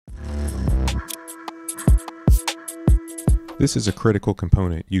This is a critical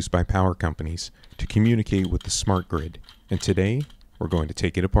component used by power companies to communicate with the smart grid, and today we're going to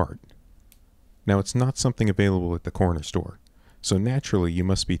take it apart. Now, it's not something available at the corner store, so naturally you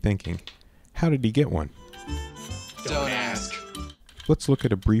must be thinking, how did he get one? Don't ask. Let's look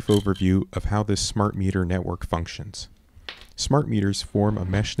at a brief overview of how this smart meter network functions. Smart meters form a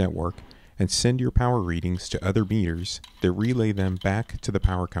mesh network and send your power readings to other meters that relay them back to the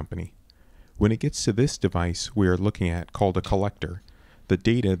power company. When it gets to this device we are looking at, called a collector, the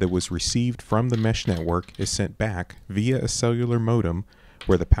data that was received from the mesh network is sent back via a cellular modem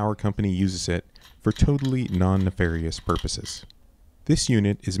where the power company uses it for totally non-nefarious purposes. This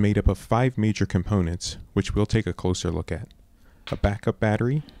unit is made up of 5 major components, which we'll take a closer look at. A backup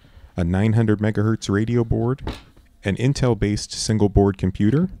battery, a 900 MHz radio board, an Intel-based single-board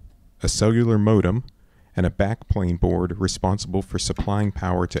computer, a cellular modem, and a backplane board responsible for supplying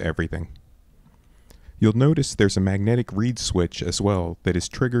power to everything. You'll notice there's a magnetic read switch as well that is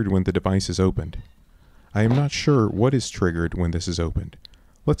triggered when the device is opened. I am not sure what is triggered when this is opened.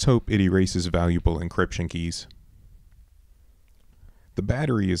 Let's hope it erases valuable encryption keys. The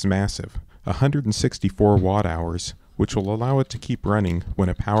battery is massive, 164 watt-hours, which will allow it to keep running when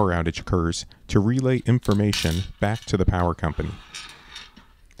a power outage occurs to relay information back to the power company.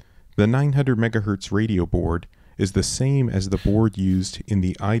 The 900 MHz radio board is the same as the board used in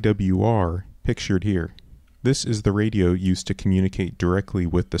the IWR pictured here. This is the radio used to communicate directly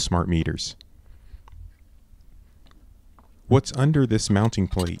with the smart meters. What's under this mounting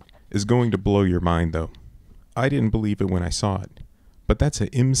plate is going to blow your mind though. I didn't believe it when I saw it, but that's an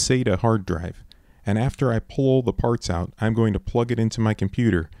SATA hard drive, and after I pull the parts out, I'm going to plug it into my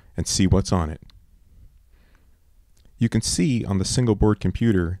computer and see what's on it. You can see on the single board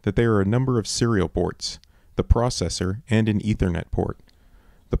computer that there are a number of serial ports, the processor, and an Ethernet port.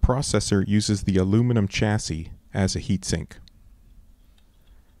 The processor uses the aluminum chassis as a heatsink.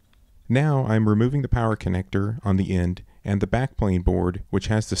 Now I'm removing the power connector on the end and the backplane board, which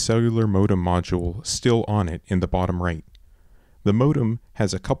has the cellular modem module still on it in the bottom right. The modem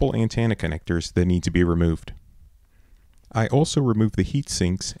has a couple antenna connectors that need to be removed. I also removed the heat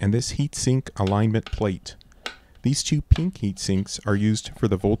sinks and this heatsink alignment plate. These 2 pink heat sinks are used for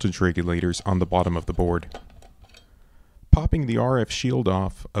the voltage regulators on the bottom of the board. Popping the RF shield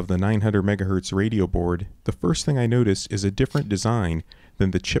off of the 900 MHz radio board, the first thing I noticed is a different design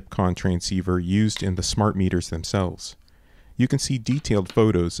than the chipcon transceiver used in the smart meters themselves. You can see detailed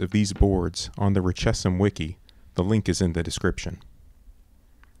photos of these boards on the RECESSIM wiki. The link is in the description.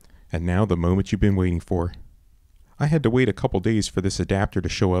 And now the moment you've been waiting for. I had to wait a couple days for this adapter to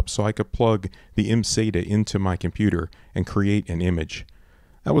show up so I could plug the SATA into my computer and create an image.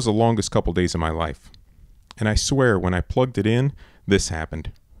 That was the longest couple days of my life. And I swear when I plugged it in, this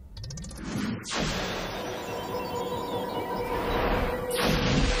happened.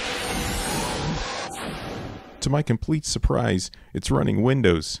 To my complete surprise, it's running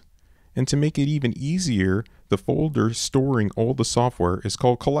Windows. And to make it even easier, the folder storing all the software is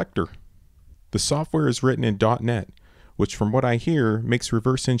called Collector. The software is written in .NET, which from what I hear makes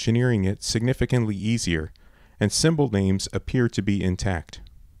reverse engineering it significantly easier, and symbol names appear to be intact.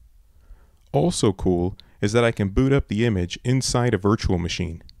 Also cool is that I can boot up the image inside a virtual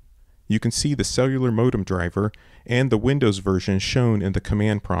machine. You can see the cellular modem driver and the Windows version shown in the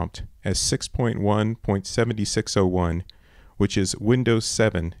command prompt as 6.1.7601, which is Windows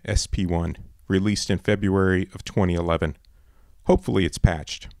 7 SP1, released in February of 2011. Hopefully it's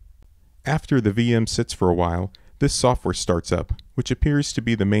patched. After the VM sits for a while, this software starts up, which appears to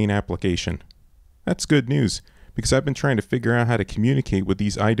be the main application. That's good news, because I've been trying to figure out how to communicate with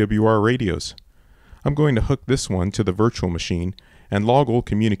these IWR radios. I'm going to hook this one to the virtual machine and log all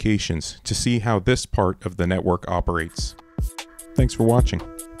communications to see how this part of the network operates. Thanks for watching.